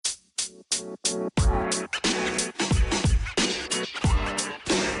All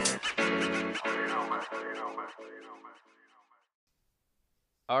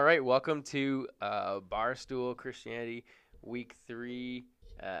right, welcome to Barstool Christianity Week 3,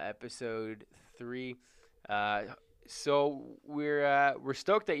 Episode 3. So we're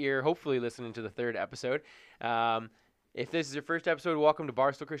stoked that you're hopefully listening to the third episode. If this is your first episode, welcome to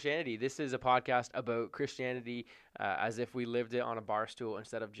Barstool Christianity. This is a podcast about Christianity as if we lived it on a bar stool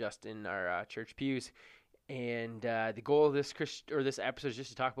instead of just in our church pews. And the goal of this episode is just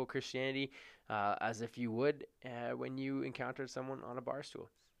to talk about Christianity as if you would when you encountered someone on a bar stool.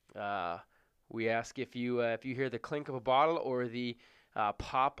 We ask if you hear the clink of a bottle or the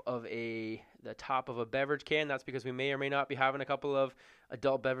pop of the top of a beverage can, that's because we may or may not be having a couple of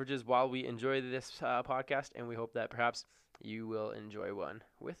adult beverages while we enjoy this podcast, and we hope that perhaps you will enjoy one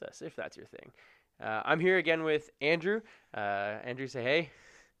with us if that's your thing. I'm here again with Andrew. Andrew, say hey.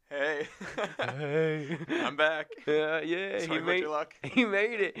 Hey. Hey. I'm back. Yeah, Sorry about your luck. He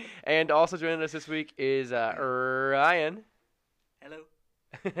made it. And also joining us this week is Ryan. Hello.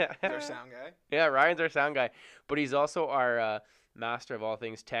 He's our sound guy. Yeah, Ryan's our sound guy, but he's also our master of all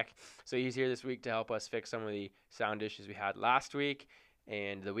things tech. So he's here this week to help us fix some of the sound issues we had last week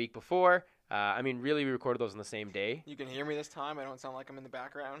and the week before. Really, we recorded those on the same day. You can hear me this time. I don't sound like I'm in the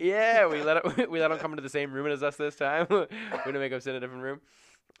background. Yeah, we let him come into the same room as us this time. We didn't make him sit in a different room.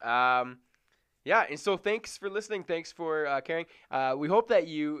 Yeah, and so thanks for listening. Thanks for caring. We hope that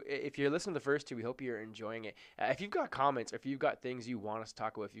if you're listening to the first two, we hope you're enjoying it. If you've got comments, or if you've got things you want us to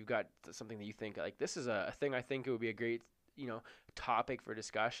talk about, if you've got something that you think, like, this is a thing I think it would be a great, topic for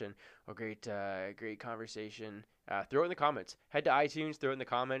discussion or great conversation, throw it in the comments. Head to iTunes, throw it in the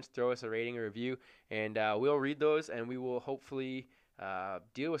comments, throw us a rating or review, and we'll read those, and we will hopefully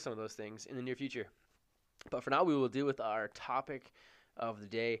deal with some of those things in the near future. But for now, we will deal with our topic of the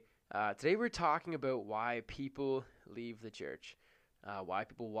day. Today we're talking about why people leave the church, why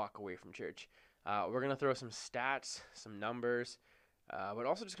people walk away from church. We're going to throw some stats, some numbers, but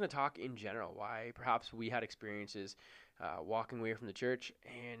also just going to talk in general, why perhaps we had experiences walking away from the church,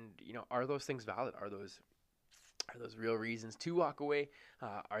 and are those things valid? Are those real reasons to walk away?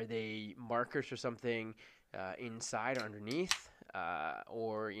 Are they markers for something inside or underneath?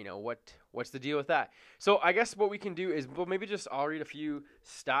 Or what's the deal with that? So I guess what we can do is, well, maybe just I'll read a few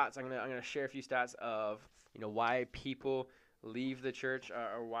stats. I'm gonna share a few stats of why people leave the church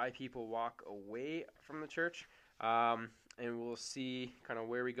or why people walk away from the church, and we'll see kind of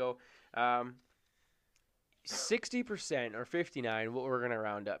where we go. 60% or 59, what we're going to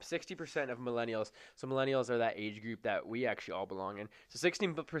round up, 60% of millennials. So millennials are that age group that we actually all belong in. So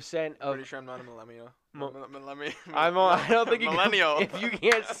 16% of... Pretty sure I'm not a millennial. I don't think millennial. If you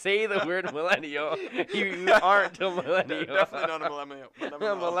can't say the word millennial, you aren't a millennial. Definitely not a millennial.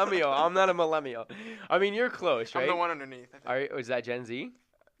 Millennial. I'm not a millennial. I mean, you're close, right? I'm the one underneath. Is that Gen Z?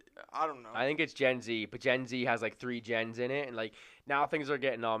 I don't know. I think it's Gen Z, but Gen Z has like 3 gens in it, and like now things are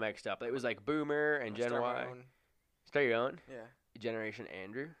getting all mixed up. It was like Boomer and Gen Y. Start your own? Yeah. Generation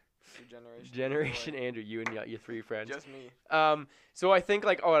Andrew? Generation Andrew, you and your 3 friends. Just me. So I think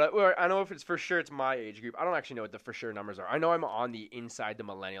I know if it's for sure it's my age group. I don't actually know what the for sure numbers are. I know I'm on the inside the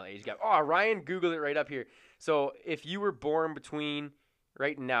millennial age gap. Oh, Ryan Googled it right up here. So if you were born between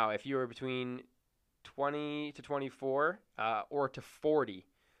 20 to 24 or to 40,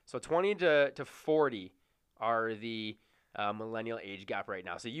 so 20 to 40 are the millennial age gap right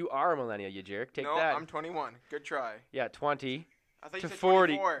now. So you are a millennial, you jerk. Take that. No, I'm 21. Good try. Yeah, 20 I thought to you said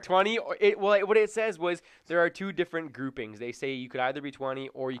 40. 24. 20. What it says was there are 2 different groupings. They say you could either be 20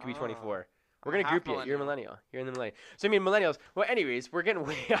 or you could be 24. We're going to group you. You're a millennial. You're in the millennial. So, millennials. Well, anyways, we're getting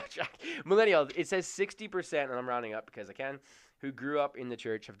way off track. Millennials, it says 60%, and I'm rounding up because I can, who grew up in the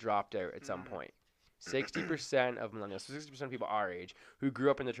church have dropped out at some point. 60% of millennials, so 60% of people our age who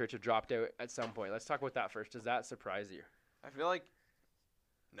grew up in the church have dropped out at some point. Let's talk about that first. Does that surprise you? I feel like,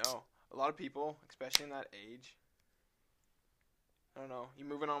 no. A lot of people, especially in that age, I don't know, you're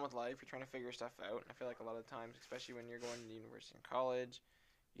moving on with life, you're trying to figure stuff out. I feel like a lot of times, especially when you're going to university and college,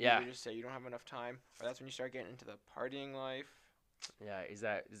 you just say you don't have enough time, or that's when you start getting into the partying life. Yeah, is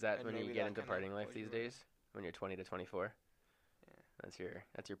that when you get into partying life these days? When you're 20 to 24? Yeah.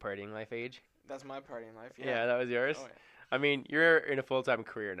 That's your partying life age? That's my partying life, yeah. Yeah, that was yours? Oh, yeah. I mean, you're in a full-time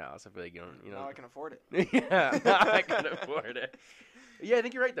career now, so I feel like you don't. Now I can afford it. Yeah, I can afford it. Yeah, I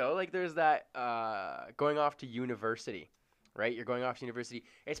think you're right, though. Like, there's that going off to university, right? You're going off to university.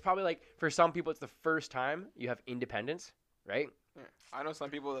 It's probably like, for some people, it's the first time you have independence, right? Yeah. I know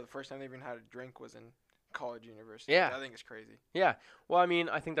some people that the first time they even had a drink was in college, university. Yeah. I think it's crazy. Yeah. Well, I mean,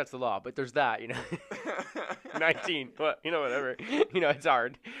 I think that's the law, but there's that, 19, but, whatever. It's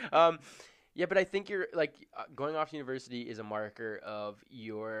hard. Yeah, but I think you're like going off to university is a marker of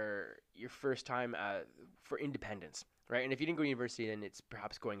your first time for independence, right? And if you didn't go to university, then it's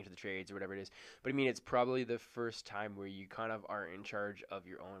perhaps going into the trades or whatever it is. But I mean, it's probably the first time where you kind of are in charge of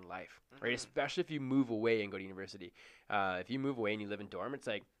your own life, right? Especially if you move away and go to university. If you move away and you live in dorm, it's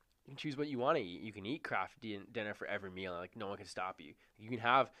like you can choose what you want to eat. You can eat craft dinner for every meal. Like no one can stop you. You can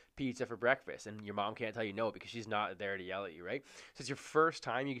have pizza for breakfast, and your mom can't tell you no because she's not there to yell at you, right? So it's your first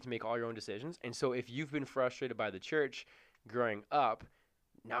time you get to make all your own decisions. And so if you've been frustrated by the church growing up,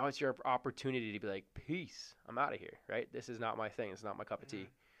 now it's your opportunity to be like, peace, I'm out of here, right? This is not my thing. It's not my cup of tea.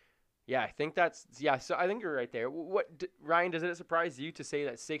 Yeah, I think so I think you're right there. Ryan, does it surprise you to say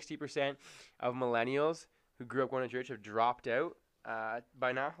that 60% of millennials who grew up going to church have dropped out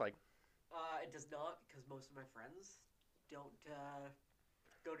by now? Like, it does not, because most of my friends don't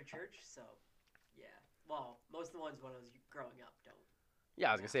go to church, so yeah. Well, most of the ones when I was growing up don't. yeah,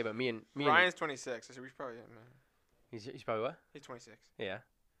 I was gonna say, but me and Ryan's 26, so we should probably. he's probably what? He's 26. Yeah.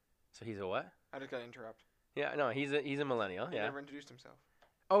 So he's a what? I just gotta interrupt. Yeah, no, he's a millennial. He Yeah. never introduced himself.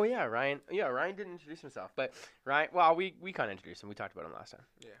 Oh yeah, Ryan. Yeah, Ryan didn't introduce himself, but Ryan. Well, we kind of introduced him. We talked about him last time.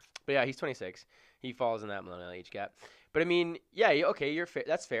 Yeah. But yeah, he's 26. He falls in that millennial age gap. But I mean, yeah, okay,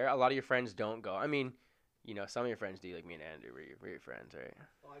 that's fair. A lot of your friends don't go. I mean, you know, some of your friends do, like me and Andrew. We're your friends, right?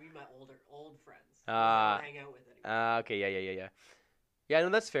 Well, I mean my old friends. I don't hang out with anymore. Okay, yeah. Yeah, no,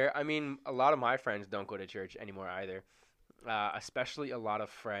 that's fair. I mean, a lot of my friends don't go to church anymore either. Especially a lot of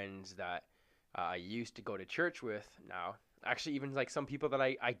friends that I used to go to church with now. Actually, even like some people that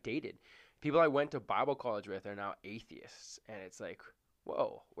I dated. People I went to Bible college with are now atheists. And it's like,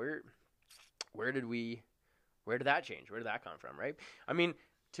 whoa, where did that change? Where did that come from, right? I mean,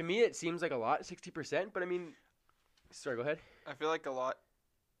 to me, it seems like a lot, 60%. But I mean, sorry, go ahead. I feel like a lot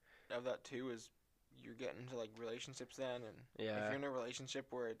of that too is you're getting into like relationships then, and if you're in a relationship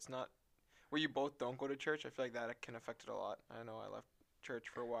where it's not where you both don't go to church, I feel like that can affect it a lot. I know I left church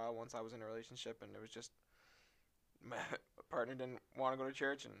for a while once I was in a relationship, and it was just my partner didn't want to go to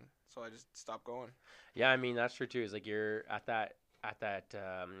church, and so I just stopped going. Yeah, I mean that's true too. Is like you're at that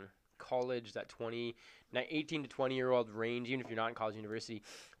college, that 18 to 20-year-old range, even if you're not in college, university,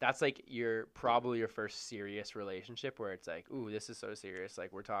 that's like probably your first serious relationship where it's like, ooh, this is so serious.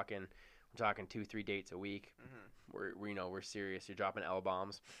 Like we're talking 2-3 dates a week. Mm-hmm. We're serious. You're dropping L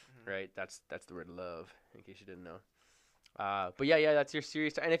bombs, right? That's the word love, in case you didn't know. But yeah, that's your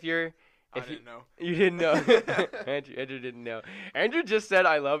serious. And if you didn't know. You didn't know. Andrew didn't know. Andrew just said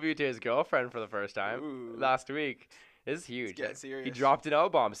I love you to his girlfriend for the first time last week. This is huge. It's getting serious. He dropped an L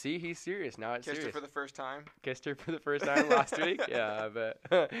bomb. See, he's serious now. It's Kissed serious. her for the first time. Kissed her for the first time last week. Yeah, I bet.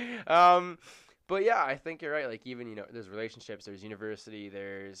 But yeah, I think you're right. Like even there's relationships, there's university,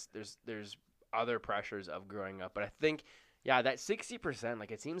 there's other pressures of growing up. But I think that 60%,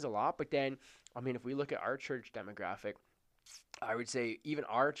 like it seems a lot. But then I mean, if we look at our church demographic, I would say even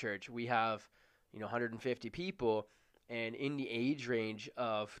our church, we have 150 people, and in the age range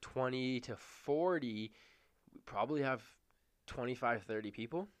of 20 to 40. We probably have 25-30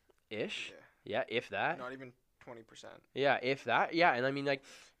 people ish. Yeah, if that. Not even 20%. Yeah, if that. Yeah, and I mean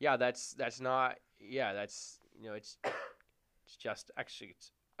that's not that's it's just actually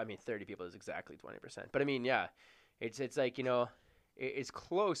 30 people is exactly 20%. But I mean, yeah. It's like, it's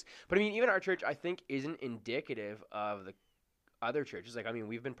close. But I mean, even our church I think isn't indicative of the other churches. Like I mean,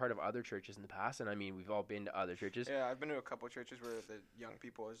 we've been part of other churches in the past, and I mean, we've all been to other churches. Yeah, I've been to a couple of churches where the young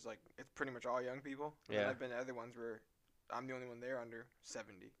people is like it's pretty much all young people. Yeah. And I've been to other ones where I'm the only one there under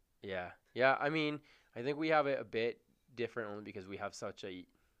 70. Yeah. I mean, I think we have it a bit different only because we have such a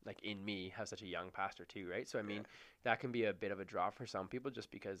young pastor too, right? So I mean, that can be a bit of a draw for some people just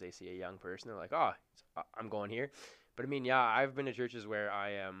because they see a young person. They're like, oh, I'm going here. But I mean, yeah, I've been to churches where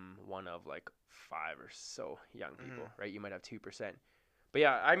I am one of like 5 or so young people, right? You might have 2%. But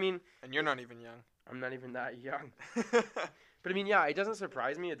yeah, I mean... And you're not even young. I'm not even that young. But I mean, yeah, it doesn't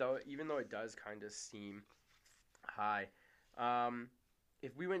surprise me, though, even though it does kind of seem high.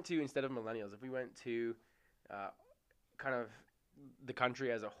 If we went to, instead of millennials, if we went to kind of the country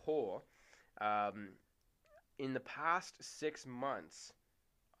as a whole, in the past 6 months,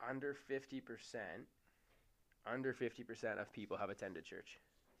 under 50% of people have attended church.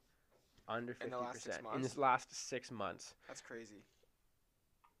 Under 50%. In the last 6 months? In this last 6 months. That's crazy.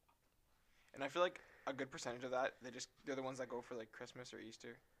 And I feel like a good percentage of that, they're the ones that go for like Christmas or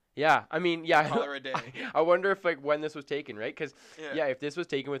Easter. Yeah, I mean, yeah. Call her a day. I wonder if like when this was taken, right? Because if this was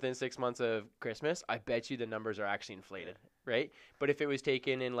taken within 6 months of Christmas, I bet you the numbers are actually inflated, right? But if it was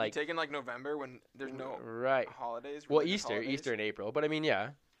taken in like November when there's no holidays. Well, Easter in April, but I mean, yeah,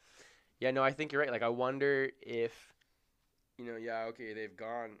 no, I think you're right. Like, I wonder if, they've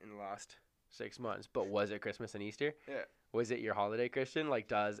gone in the last 6 months, but was it Christmas and Easter? Yeah. Was it your holiday, Christian? Like,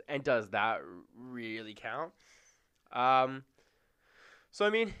 does that really count? So I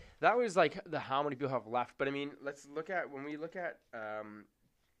mean, that was like the how many people have left. But I mean, let's look at when we look at I'm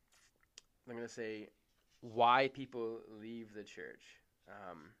gonna say why people leave the church.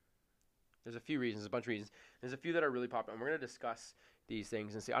 There's a few reasons, a bunch of reasons. There's a few that are really popular, and we're gonna discuss these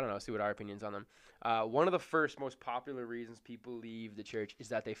things and see. I don't know, see what our opinions on them. One of the first most popular reasons people leave the church is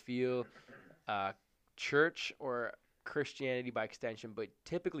that they feel church or Christianity by extension, but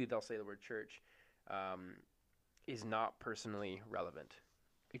typically they'll say the word church, is not personally relevant.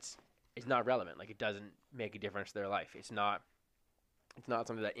 It's not relevant. Like, it doesn't make a difference to their life. It's not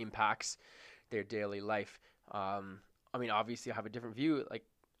something that impacts their daily life. I mean, obviously I have a different view. Like,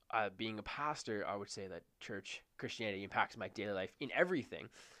 being a pastor, I would say that church Christianity impacts my daily life in everything,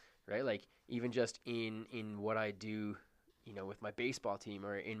 right? Like, even just in what I do, you know, with my baseball team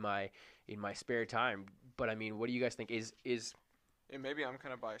or in my spare time. But I mean, what do you guys think is And maybe I'm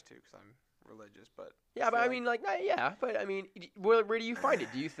kind of biased too because I'm religious, but yeah, but I mean, like, yeah, but I mean, where do you find it?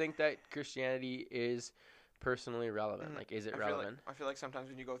 Do you think that Christianity is personally relevant? Like, is it relevant? I feel like sometimes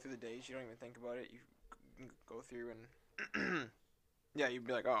when you go through the days, you don't even think about it. You go through and yeah, you'd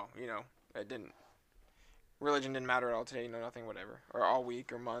be like, oh, you know, religion didn't matter at all today, you know, nothing, whatever, or all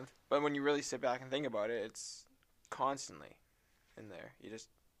week or month. But when you really sit back and think about it, it's constantly in there.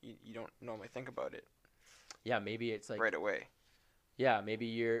 You don't normally think about it. Yeah, maybe it's like right away. Yeah,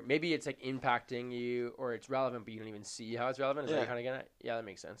 maybe it's like impacting you, or it's relevant, but you don't even see how it's relevant. Is that what you're kind of getting at? Yeah, that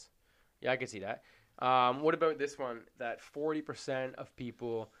makes sense. Yeah, I can see that. What about this one? That 40% of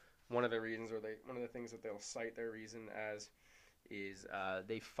people, one of the things that they'll cite their reason as is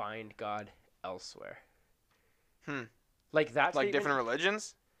they find God elsewhere. Like that. Like different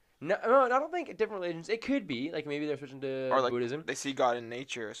religions? No, I don't think different religions. It could be like maybe they're switching to or like Buddhism. They see God in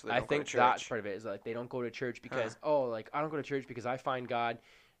nature, so they don't go to church. I think that's part of it. Is like they don't go to church because I don't go to church because I find God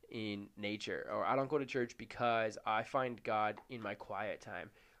in nature, or I don't go to church because I find God in my quiet time.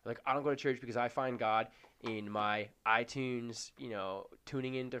 Like, I don't go to church because I find God in my iTunes, you know,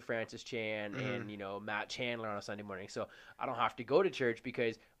 tuning into Francis Chan and, you know, Matt Chandler on a Sunday morning. So I don't have to go to church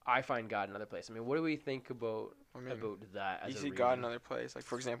because I find God in another place. I mean, what do we think about that as you a see reason? God in another place. Like,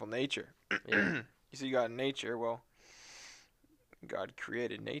 for example, nature. Yeah. You see God in nature. Well, God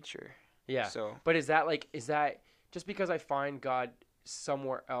created nature. Yeah. So, but is that just because I find God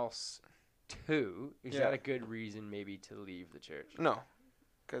somewhere else too, is that a good reason maybe to leave the church? No.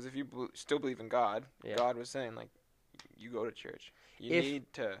 Because if you still believe in God, God was saying, like, you go to church. You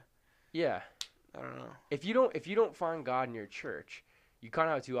need to. Yeah. I don't know. If you don't find God in your church, you kind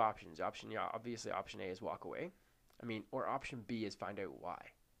of have two options. Obviously, option A is walk away. I mean, or option B is find out why.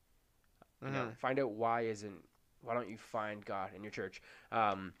 You know, find out why don't you find God in your church?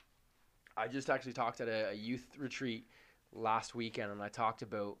 I just actually talked at a youth retreat last weekend, and I talked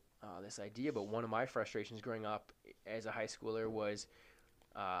about this idea. But one of my frustrations growing up as a high schooler was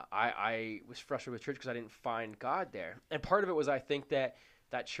I was frustrated with church because I didn't find God there. And part of it was I think that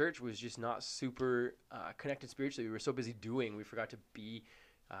church was just not super connected spiritually. We were so busy doing, we forgot to be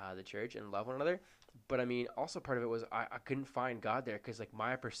the church and love one another. But I mean, also part of it was I couldn't find God there because like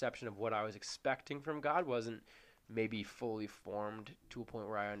my perception of what I was expecting from God wasn't maybe fully formed to a point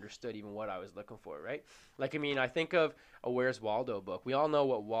where I understood even what I was looking for, right? Like, I mean, I think of a Where's Waldo book. We all know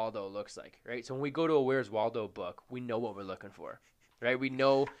what Waldo looks like, right? So when we go to a Where's Waldo book, we know what we're looking for. Right, we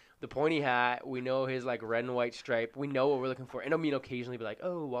know the pointy hat. We know his like red and white stripe. We know what we're looking for. And I mean, occasionally be like,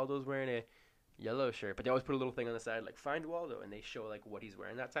 "Oh, Waldo's wearing a yellow shirt," but they always put a little thing on the side like "Find Waldo," and they show like what he's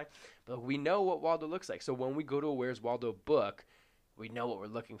wearing that time. But we know what Waldo looks like. So when we go to a Where's Waldo book, we know what we're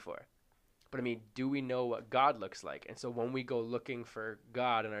looking for. But I mean, do we know what God looks like? And so when we go looking for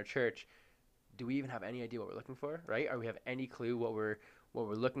God in our church, do we even have any idea what we're looking for? Right? Or we have any clue what we're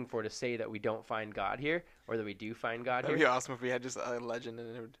looking for to say that we don't find God here, or that we do find God here? That'd be awesome if we had just a legend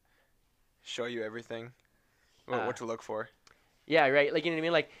and it would show you everything, what to look for. Yeah, right. Like, you know what I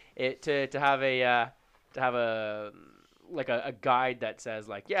mean? Like to have a like a guide that says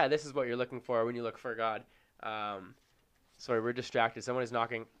like, yeah, this is what you're looking for when you look for God. Sorry, we're distracted. Somebody is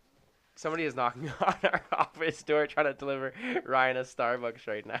knocking on our office door trying to deliver Ryan a Starbucks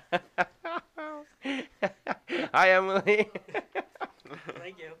right now. Hi, Emily.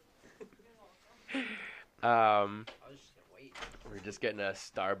 Thank you. I was just gonna wait. We're just getting a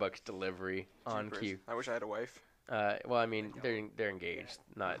Starbucks delivery on Jeepers. cue. I wish I had a wife. Well, I mean, they're engaged,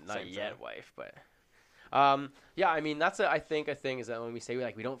 not Same yet thing. wife, but yeah. I mean, that's I think a thing is that when we say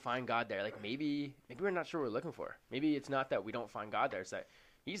we don't find God there, like maybe we're not sure what we're looking for. Maybe it's not that we don't find God there; it's that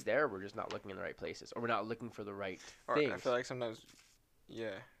He's there. We're just not looking in the right places, or we're not looking for the right things. I feel like sometimes,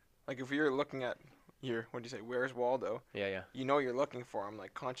 Like if you're looking at what'd you say, Where's Waldo? Yeah. You know you're looking for him,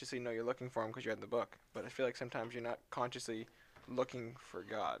 like consciously know you're looking for him because you read the book. But I feel like sometimes you're not consciously looking for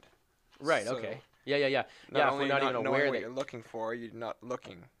God. Right. So, Okay. Yeah. Yeah. Not If we're only not not even knowing aware what that you're looking for, you're not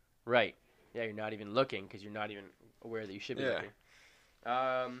looking. Right. Yeah, you're not even looking because you're not even aware that you should be Yeah.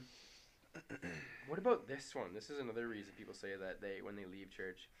 looking. What about this one? This is another reason people say that when they leave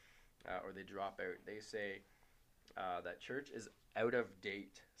church or they drop out, they say that church is out of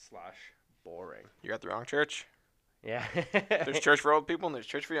date / boring. You're at the wrong church. Yeah. There's church for old people and there's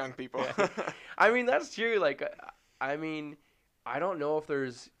church for young people. Yeah. I mean, that's true. Like, I mean, I don't know if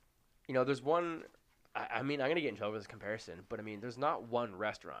there's, there's one. I mean, I'm gonna get in trouble with this comparison, but I mean, there's not one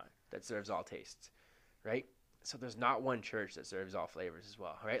restaurant that serves all tastes, right? So there's not one church that serves all flavors as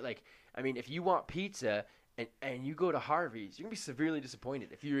well, right? Like, I mean, if you want pizza and you go to Harvey's, you're gonna be severely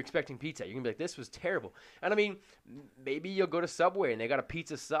disappointed. If you're expecting pizza, you're gonna be like, this was terrible. And I mean, maybe you'll go to Subway and they got a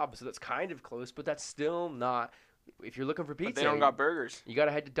pizza sub, so that's kind of close, but that's still not. If you're looking for pizza, But they don't got burgers. You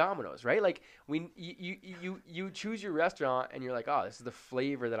gotta head to Domino's, right? Like you choose your restaurant and you're like, oh, this is the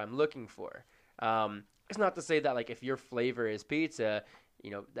flavor that I'm looking for. It's not to say that like if your flavor is pizza,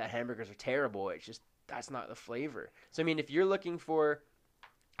 that hamburgers are terrible. It's just that's not the flavor. So I mean, if you're looking for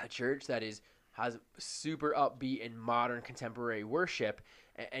a church that has super upbeat and modern contemporary worship,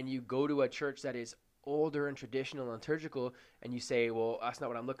 and you go to a church that is older and traditional and liturgical, and you say, well, that's not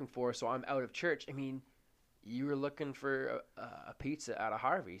what I'm looking for, so I'm out of church. I mean, you were looking for a pizza at a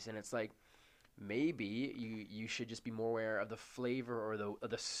Harvey's, and it's like maybe you should just be more aware of the flavor or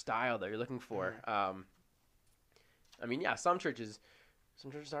the style that you're looking for. I mean, yeah, some churches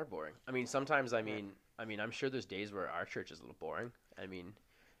are boring. I mean, sometimes I'm sure there's days where our church is a little boring. I mean,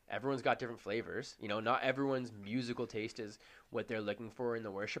 everyone's got different flavors. Not everyone's musical taste is what they're looking for in the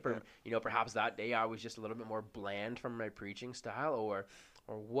worship, or perhaps that day I was just a little bit more bland from my preaching style, or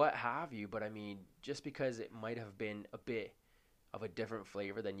what have you. But I mean, just because it might have been a bit of a different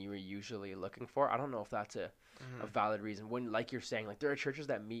flavor than you were usually looking for, I don't know if that's a valid reason. When, like you're saying, like there are churches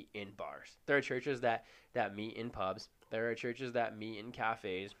that meet in bars, there are churches that meet in pubs, there are churches that meet in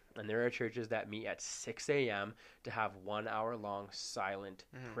cafes, and there are churches that meet at 6 a.m. to have 1 hour long silent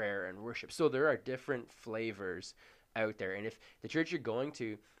prayer and worship. So there are different flavors out there, and if the church you're going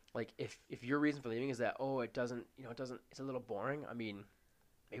to, like if your reason for leaving is that it's a little boring, I mean,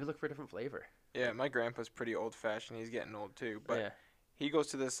 maybe look for a different flavor. Yeah, my grandpa's pretty old-fashioned. He's getting old too, but he goes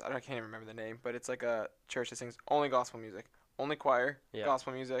to this. I can't even remember the name, but it's like a church that sings only gospel music, only choir,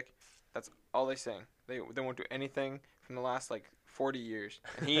 gospel music. That's all they sing. They won't do anything from the last like 40 years,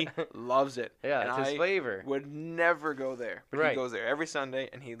 and he loves it. Yeah, and it's his flavor. Would never go there, but he goes there every Sunday,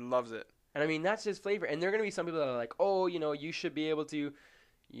 and he loves it. And I mean, that's his flavor. And there are gonna be some people that are like, you should be able to,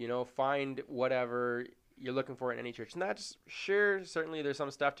 find whatever you're looking for in any church. And that's sure, certainly there's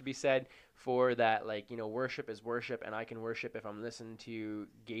some stuff to be said for that, like, worship is worship, and I can worship if I'm listening to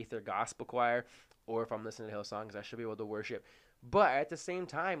Gaither Gospel Choir or if I'm listening to Hillsong, I should be able to worship. But at the same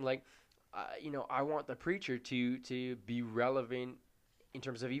time, like, I want the preacher to be relevant in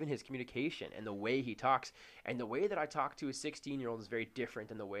terms of even his communication and the way he talks. And the way that I talk to a 16-year-old is very different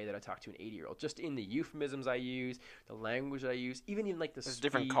than the way that I talk to an 80-year-old. Just in the euphemisms I use, the language I use, even in like the There's speed.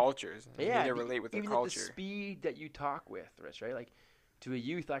 different cultures. Yeah, you need to relate with their even culture. the speed that you talk with, right? Like to a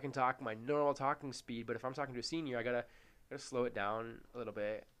youth, I can talk my normal talking speed, but if I'm talking to a senior, I gotta slow it down a little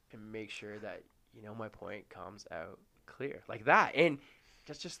bit and make sure that my point comes out clear, like that. And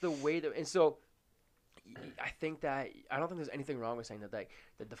that's just the way that. And so I think that I don't think there's anything wrong with saying that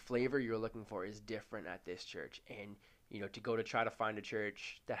the flavor you're looking for is different at this church, and to try to find a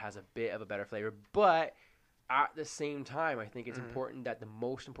church that has a bit of a better flavor. But at the same time, I think it's important that the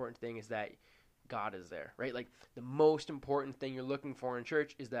most important thing is that God is there, right? Like the most important thing you're looking for in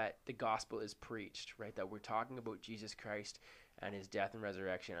church is that the gospel is preached, right? That we're talking about Jesus Christ and his death and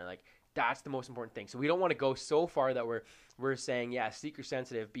resurrection, and like that's the most important thing. So we don't want to go so far that we're saying, yeah, seeker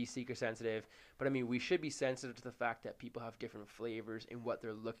sensitive, be seeker sensitive. But I mean, we should be sensitive to the fact that people have different flavors in what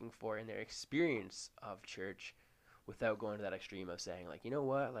they're looking for in their experience of church, without going to that extreme of saying, like,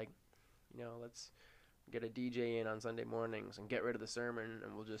 let's get a DJ in on Sunday mornings and get rid of the sermon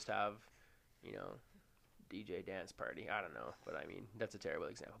and we'll just have, DJ dance party. I don't know, but I mean, that's a terrible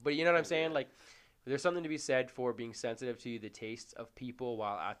example. But you know what I'm saying? Like, there's something to be said for being sensitive to the tastes of people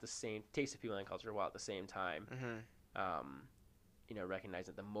and culture, while at the same time, recognize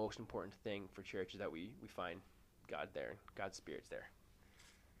that the most important thing for church is that we find God there, God's Spirit's there.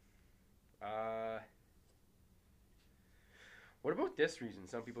 What about this reason?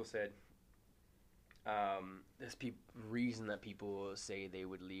 Some people said reason that people say they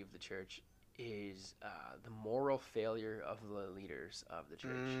would leave the church is the moral failure of the leaders of the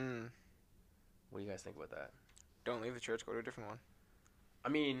church. What do you guys think about that? Don't leave the church. Go to a different one. I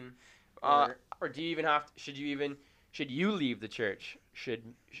mean, Uh, or do you even have to, should you leave the church?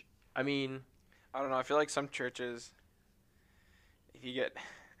 I mean, I don't know. I feel like some churches, if you get,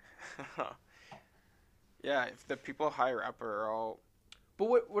 yeah, if the people higher up are all,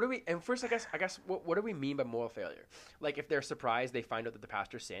 but what do we? And first, I guess what do we mean by moral failure? Like, if they're surprised they find out that the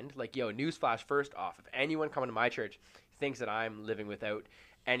pastor sinned, like, yo, newsflash, first off, if anyone coming to my church thinks that I'm living without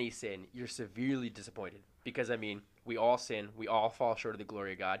any sin, you're severely disappointed, because I mean, we all sin, we all fall short of the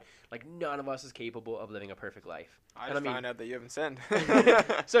glory of God. Like, none of us is capable of living a perfect life. I just found out that you haven't sinned.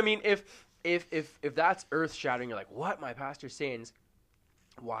 So I mean, if that's earth shattering, you're like, what? My pastor sins.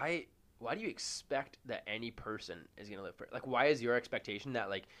 Why do you expect that any person is gonna live? Like, why is your expectation that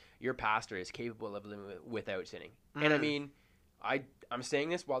like your pastor is capable of living without sinning? And I mean, I'm saying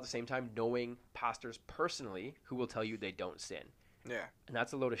this while at the same time knowing pastors personally who will tell you they don't sin. Yeah. And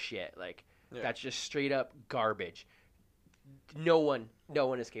that's a load of shit. Like, Yeah. that's just straight up garbage. No one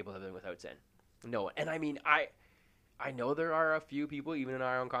is capable of living without sin. No one. And I mean, I know there are a few people, even in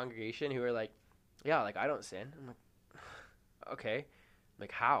our own congregation, who are like, yeah, like, I don't sin. I'm like, okay.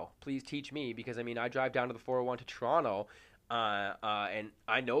 Like, how? Please teach me, because, I mean, I drive down to the 401 to Toronto, and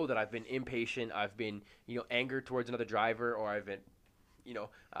I know that I've been impatient. I've been, angered towards another driver, or I've been,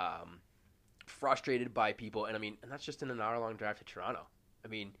 frustrated by people. And, I mean, and that's just in an hour-long drive to Toronto. I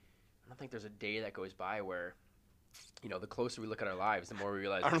mean, I don't think there's a day that goes by where, the closer we look at our lives, the more we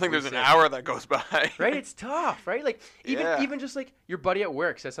realize. I don't think there's sin. an hour that goes by. Right? It's tough, right? Like, Yeah. even just like your buddy at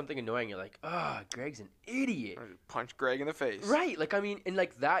work says something annoying, you're like, Greg's an idiot. Or just punch Greg in the face. Right? Like, I mean, and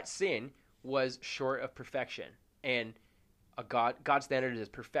like that sin was short of perfection, and God's standard is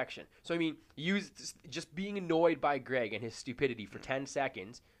perfection. So I mean, just being annoyed by Greg and his stupidity for 10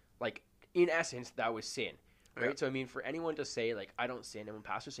 seconds, like, in essence, that was sin. Right? Yeah. So I mean, for anyone to say like, I don't sin, and when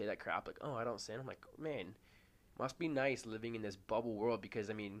pastors say that crap, like, oh, I don't sin, I'm like, man, must be nice living in this bubble world, because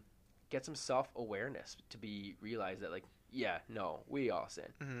I mean, get some self-awareness to realize that, like, yeah, no, we all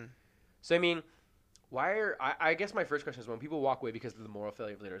sin. Mm-hmm. So I mean, I guess my first question is, when people walk away because of the moral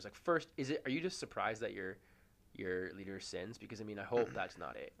failure of leaders, like, first, are you just surprised that your leader sins? Because I mean, I hope that's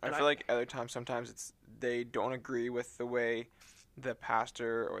not it. I feel like other times, sometimes it's they don't agree with the way the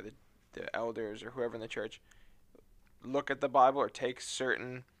pastor or the elders or whoever in the church look at the Bible or take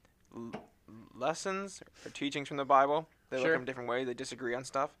certain lessons or teachings from the Bible. They look at them a different way. They disagree on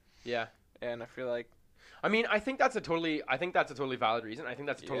stuff. Yeah. And I feel like, I mean, I think that's a totally valid reason. I think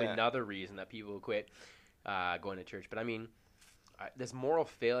that's a totally Yeah. another reason that people quit going to church. But I mean, this moral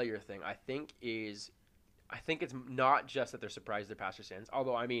failure thing, I think it's not just that they're surprised their pastor sins.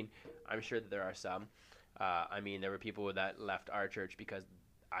 Although, I mean, I'm sure that there are some. I mean, there were people that left our church because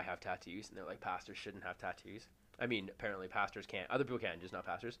I have tattoos, and they're like, pastors shouldn't have tattoos. I mean, apparently pastors can't. Other people can, just not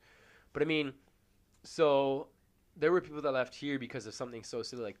pastors. But I mean, so there were people that left here because of something so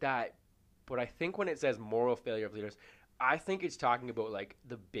silly like that. But I think when it says moral failure of leaders, I think it's talking about like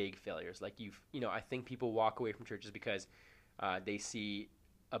the big failures. Like I think people walk away from churches because they see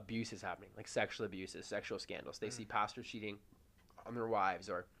abuses happening, like sexual abuses, sexual scandals. They see pastors cheating on their wives,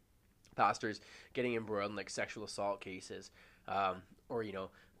 or pastors getting embroiled in like sexual assault cases, or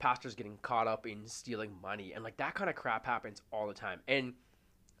pastors getting caught up in stealing money, and like that kind of crap happens all the time. And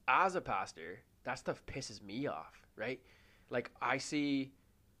as a pastor, that stuff pisses me off, right? Like, I see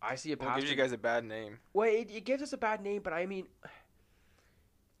a pastor. it gives you guys a bad name. Well, it gives us a bad name, but I mean,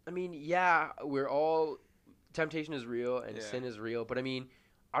 yeah, we're all, temptation is real and sin is real, but I mean,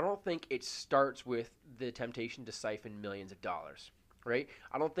 I don't think it starts with the temptation to siphon millions of dollars, right?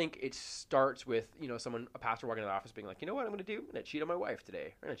 I don't think it starts with, a pastor walking in the office being like, you know what I'm going to do? I'm going to cheat on my wife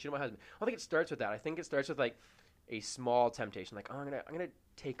today. I'm going to cheat on my husband. I don't think it starts with that. I think it starts with like a small temptation, like, oh, I'm gonna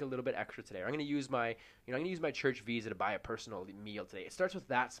take a little bit extra today. Or I'm gonna use my church visa to buy a personal meal today. It starts with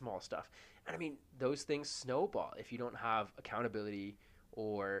that small stuff, and I mean, those things snowball if you don't have accountability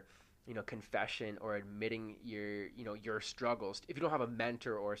or confession or admitting your struggles. If you don't have a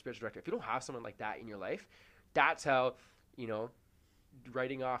mentor or a spiritual director, if you don't have someone like that in your life, that's how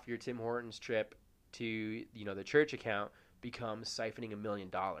writing off your Tim Hortons trip to the church account becomes siphoning $1 million,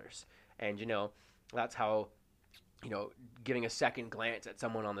 and that's how. Giving a second glance at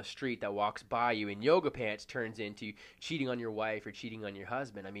someone on the street that walks by you in yoga pants turns into cheating on your wife or cheating on your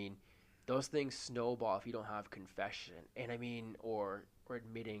husband. I mean, those things snowball if you don't have confession, and I mean, or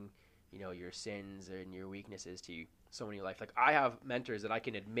admitting, your sins and your weaknesses to someone in your life. Like, I have mentors that I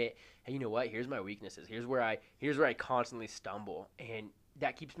can admit, hey, you know what? Here's my weaknesses. Here's where I constantly stumble, and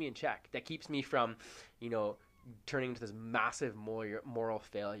that keeps me in check. That keeps me from, turning into this massive moral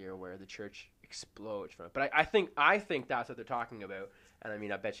failure where the church explodes from it. But I think that's what they're talking about. And I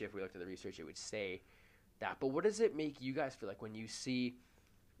mean, I bet you if we looked at the research, it would say that. But what does it make you guys feel like when you see,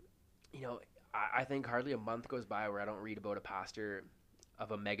 you know, I think hardly a month goes by where I don't read about a pastor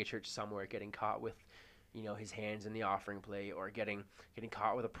of a megachurch somewhere getting caught with, you know, his hands in the offering plate, or getting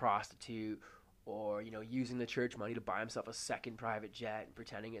caught with a prostitute, or, you know, using the church money to buy himself a second private jet and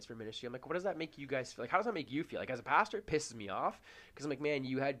pretending it's for ministry. I'm like, what does that make you guys feel? Like, how does that make you feel? Like, as a pastor, it pisses me off because I'm like, man,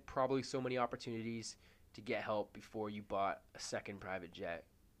 you had probably so many opportunities to get help before you bought a second private jet.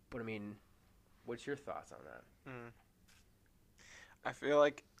 But I mean, what's your thoughts on that? I feel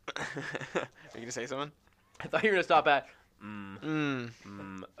like are you gonna say something? I thought you were gonna stop at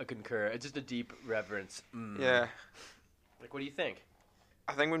I concur. It's just a deep reverence. Yeah. Like, what do you think?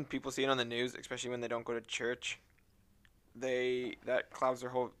 I think when people see it on the news, especially when they don't go to church, that clouds their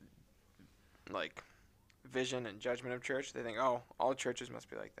whole like vision and judgment of church. They think, oh, all churches must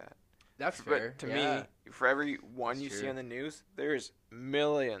be like that. That's fair. But to me, for every one That's you true. see on the news, there's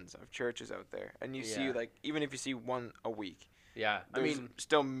millions of churches out there, and you see, like, even if you see one a week, yeah, there's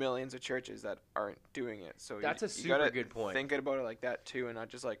still millions of churches that aren't doing it. So that's a you super gotta good point. Think about it like that too, and not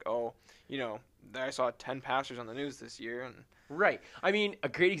just like, oh, you know, I saw 10 pastors on the news this year, and Right. I mean, a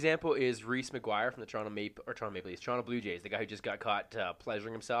great example is Reese McGuire from the Toronto Blue Jays, the guy who just got caught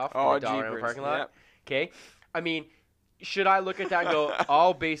pleasuring himself for $1 in a jeepers, parking lot. yep. Okay. I mean, should I look at that and go,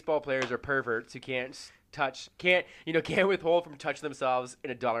 all baseball players are perverts who can't withhold from touching themselves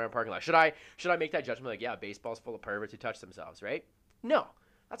in $1 in a parking lot? Should I make that judgment like, yeah, baseball's full of perverts who touch themselves, right? No.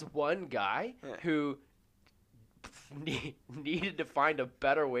 That's one guy who needed to find a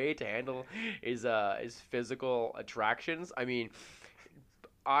better way to handle his physical attractions. I mean,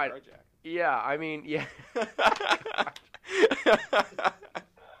 yeah.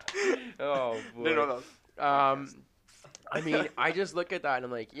 Oh boy. Didn't know those. I mean, I just look at that and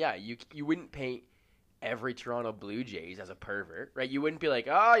I'm like, yeah, you wouldn't paint every Toronto Blue Jays as a pervert, right? You wouldn't be like,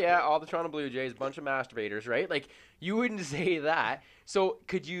 oh yeah, all the Toronto Blue Jays, bunch of masturbators, right? Like, you wouldn't say that. So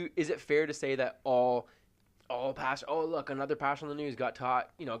is it fair to say that all pastors, oh look, another pastor on the news got caught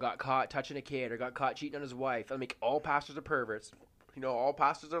touching a kid or got caught cheating on his wife? I mean, all pastors are perverts. You know, all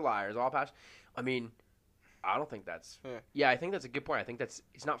pastors are liars. I mean, I don't think that's. Yeah, I think that's a good point. I think it's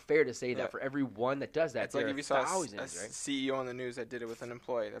not fair to say that for every one that does that. It's like if you saw a right? CEO on the news that did it with an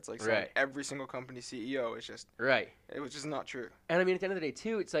employee. That's like saying every single company CEO is just right. It was just not true. And I mean, at the end of the day,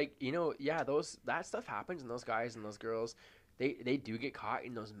 too, it's like, you know, yeah, that stuff happens, and those guys and those girls, they do get caught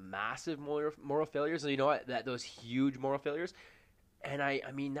in those massive moral failures. And you know what? Those huge moral failures. And I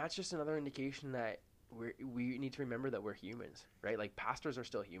mean, that's just another indication that we need to remember that we're humans, right? Like, pastors are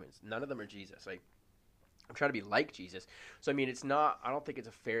still humans. None of them are Jesus. Like, I'm trying to be like Jesus. So, I mean, I don't think it's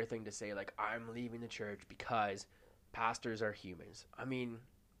a fair thing to say, like, I'm leaving the church because pastors are humans. I mean,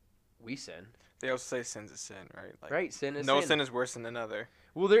 we sin. They also say sin's a sin, right? Like, right, sin is no sin. sin is worse than another.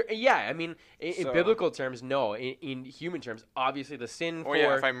 Well, I mean, in biblical terms, no. In human terms, obviously the sin for...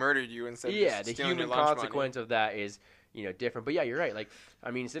 if I murdered you instead of just the stealing human your lunch consequence of that is, you know, different. But yeah, you're right. Like,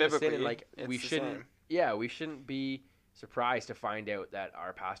 I mean, sin is sin, and like, we shouldn't be surprised to find out that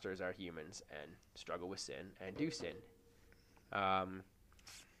our pastors are humans and struggle with sin and do sin.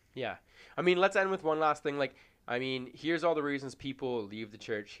 Yeah. I mean, let's end with one last thing. Like, I mean, here's all the reasons people leave the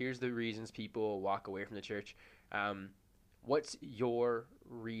church. Here's the reasons people walk away from the church. What's your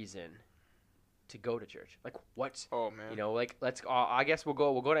reason to go to church? Like, what's... Oh, man. You know, like, let's... I guess we'll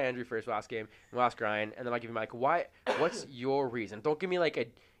go to Andrew first, last game, and we'll ask Ryan, and then I'll give you like, what's your reason? Don't give me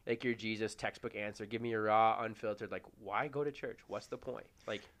like your Jesus textbook answer. Give me your raw, unfiltered, like, why go to church? What's the point?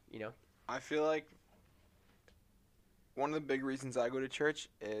 Like, you know? I feel like one of the big reasons I go to church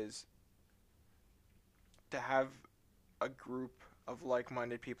is to have a group of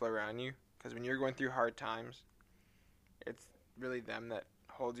like-minded people around you. Because when you're going through hard times, it's really them that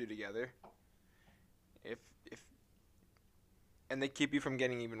hold you together. And they keep you from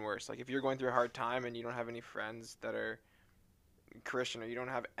getting even worse. Like, if you're going through a hard time and you don't have any friends that are Christian, or you don't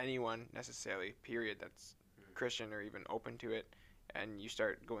have anyone necessarily, period, that's Christian or even open to it, and you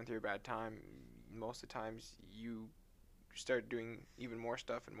start going through a bad time, most of the times you start doing even more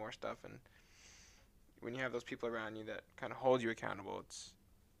stuff, and when you have those people around you that kind of hold you accountable, it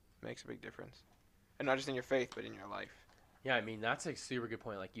makes a big difference. And not just in your faith, but in your life. Yeah, I mean, that's a super good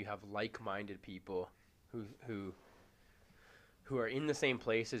point. Like, you have like-minded people who are in the same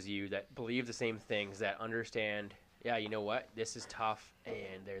place as you, that believe the same things, that understand, yeah, you know what, this is tough,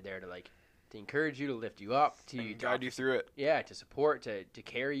 and they're there to encourage you, to lift you up, to guide you through it. Yeah, to support, to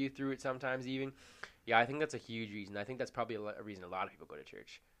carry you through it sometimes even. Yeah, I think that's a huge reason. I think that's probably a reason a lot of people go to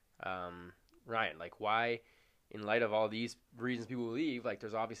church. Ryan, like, why in light of all these reasons people leave, like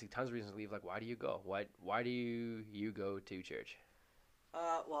there's obviously tons of reasons to leave. Like, why do you go? Why do you go to church?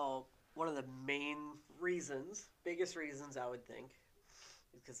 Well, one of the main reasons, biggest reasons I would think,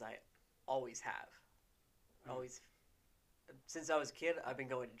 is because I always have. Always. Since I was a kid, I've been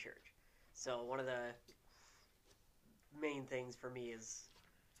going to church. So one of the main things for me is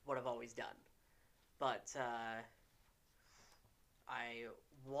what I've always done. But I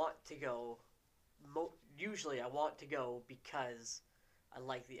want to go, usually I want to go because I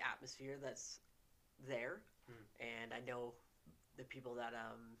like the atmosphere that's there. And I know the people that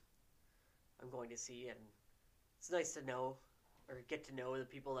I'm going to see, and it's nice to know or get to know the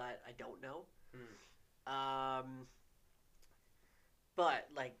people that I don't know. But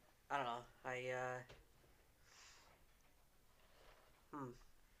like I don't know,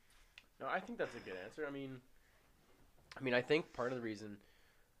 No, I think that's a good answer. I mean, I think part of the reason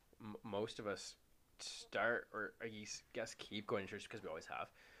most of us start, or I guess keep going to church, because we always have.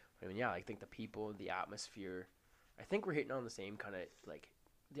 I mean, yeah, I think the people, the atmosphere. I think we're hitting on the same kind of like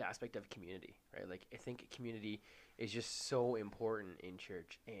the aspect of community, right? Like I think community is just so important in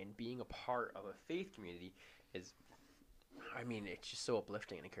church, and being a part of a faith community is, I mean, it's just so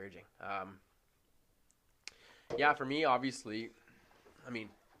uplifting and encouraging. Yeah, for me, obviously, I mean,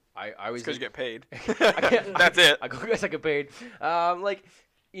 I was because you get paid. That's it. I guess I get paid. Like,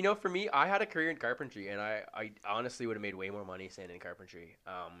 you know, for me, I had a career in carpentry, and I honestly would have made way more money staying in carpentry.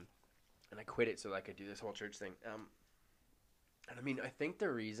 And I quit it so I could do this whole church thing. And I mean, I think the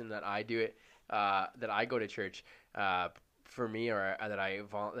reason that I do it, that I go to church, for me, or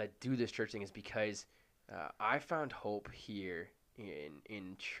that do this church thing, is because I found hope here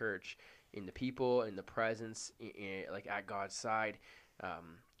in church, in the people, in the presence, like at God's side.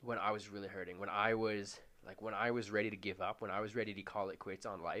 When I was really hurting, when I was ready to give up, when I was ready to call it quits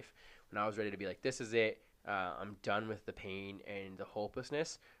on life, when I was ready to be like, this is it, I'm done with the pain and the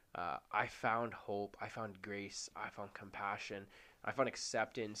hopelessness, I found hope, I found grace, I found compassion, I found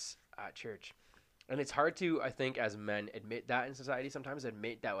acceptance at church. And it's hard to, I think, as men, admit that in society sometimes,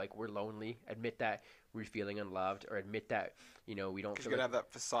 admit that like we're lonely, admit that we're feeling unloved, or admit that, you know, we don't feel you gotta have that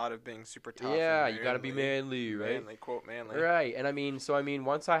facade of being super tough. Yeah, you gotta be manly, right? Manly, quote manly. Right. And I mean,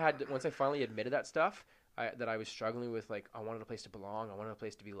 once I finally admitted that stuff, that I was struggling with, like, I wanted a place to belong, I wanted a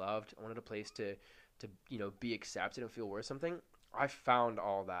place to be loved, I wanted a place to you know, be accepted and feel worth something. I found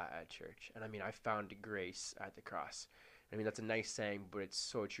all that at church. And I mean, I found grace at the cross. I mean, that's a nice saying, but it's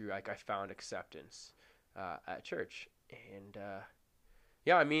so true. Like, I found acceptance at church. And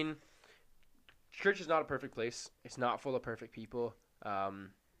yeah, I mean, church is not a perfect place. It's not full of perfect people. And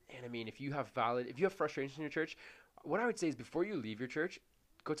I mean, if you have frustrations in your church, what I would say is, before you leave your church,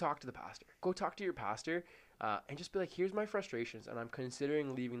 go talk to the pastor. Go talk to your pastor, and just be like, here's my frustrations, and I'm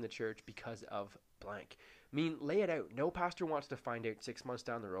considering leaving the church because of blank. I mean, lay it out. No pastor wants to find out 6 months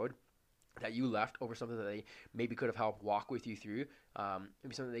down the road that you left over something that they maybe could have helped walk with you through,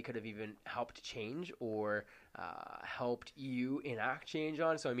 maybe something they could have even helped change, or helped you enact change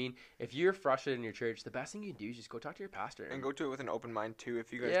on. So I mean, if you're frustrated in your church, the best thing you can do is just go talk to your pastor. And go to it with an open mind too.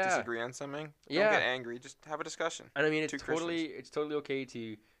 If you guys disagree on something, don't get angry. Just have a discussion. And I mean, it's totally okay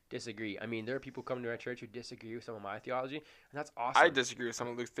to disagree. I mean, there are people coming to our church who disagree with some of my theology, and that's awesome. I disagree with some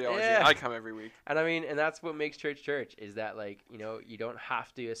of Luke's theology, and I come every week. And I mean, and that's what makes church, is that, like, you know, you don't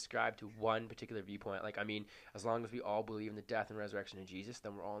have to ascribe to one particular viewpoint. Like, I mean, as long as we all believe in the death and resurrection of Jesus,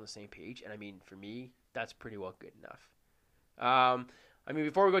 then we're all on the same page. And I mean, for me, that's pretty well good enough. I mean,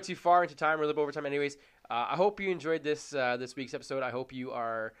 before we go too far into time, we're a little bit over time anyways, I hope you enjoyed this week's episode. I hope you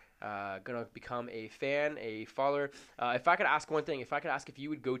are going to become a fan, a follower. If I could ask one thing, if you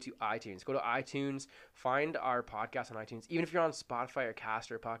would go to iTunes, find our podcast on iTunes. Even if you're on Spotify or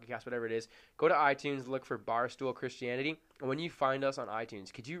Cast or Pocket Cast, whatever it is, go to iTunes, look for Barstool Christianity. And when you find us on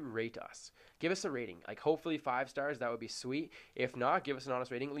iTunes, could you rate us? Give us a rating. Like, hopefully 5 stars, that would be sweet. If not, give us an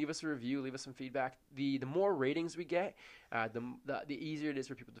honest rating. Leave us a review. Leave us some feedback. The more ratings we get, the easier it is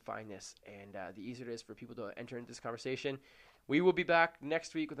for people to find this, and the easier it is for people to enter into this conversation. We will be back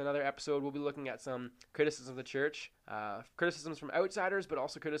next week with another episode. We'll be looking at some criticisms of the church, criticisms from outsiders, but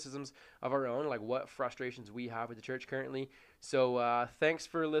also criticisms of our own, like what frustrations we have with the church currently. So thanks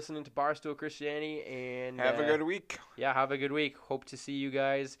for listening to Barstool Christianity, and have a good week. Yeah, have a good week. Hope to see you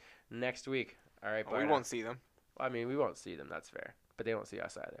guys next week. All right, bye. We won't see them. I mean, we won't see them. That's fair, but they won't see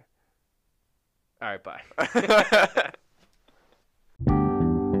us either. All right, bye.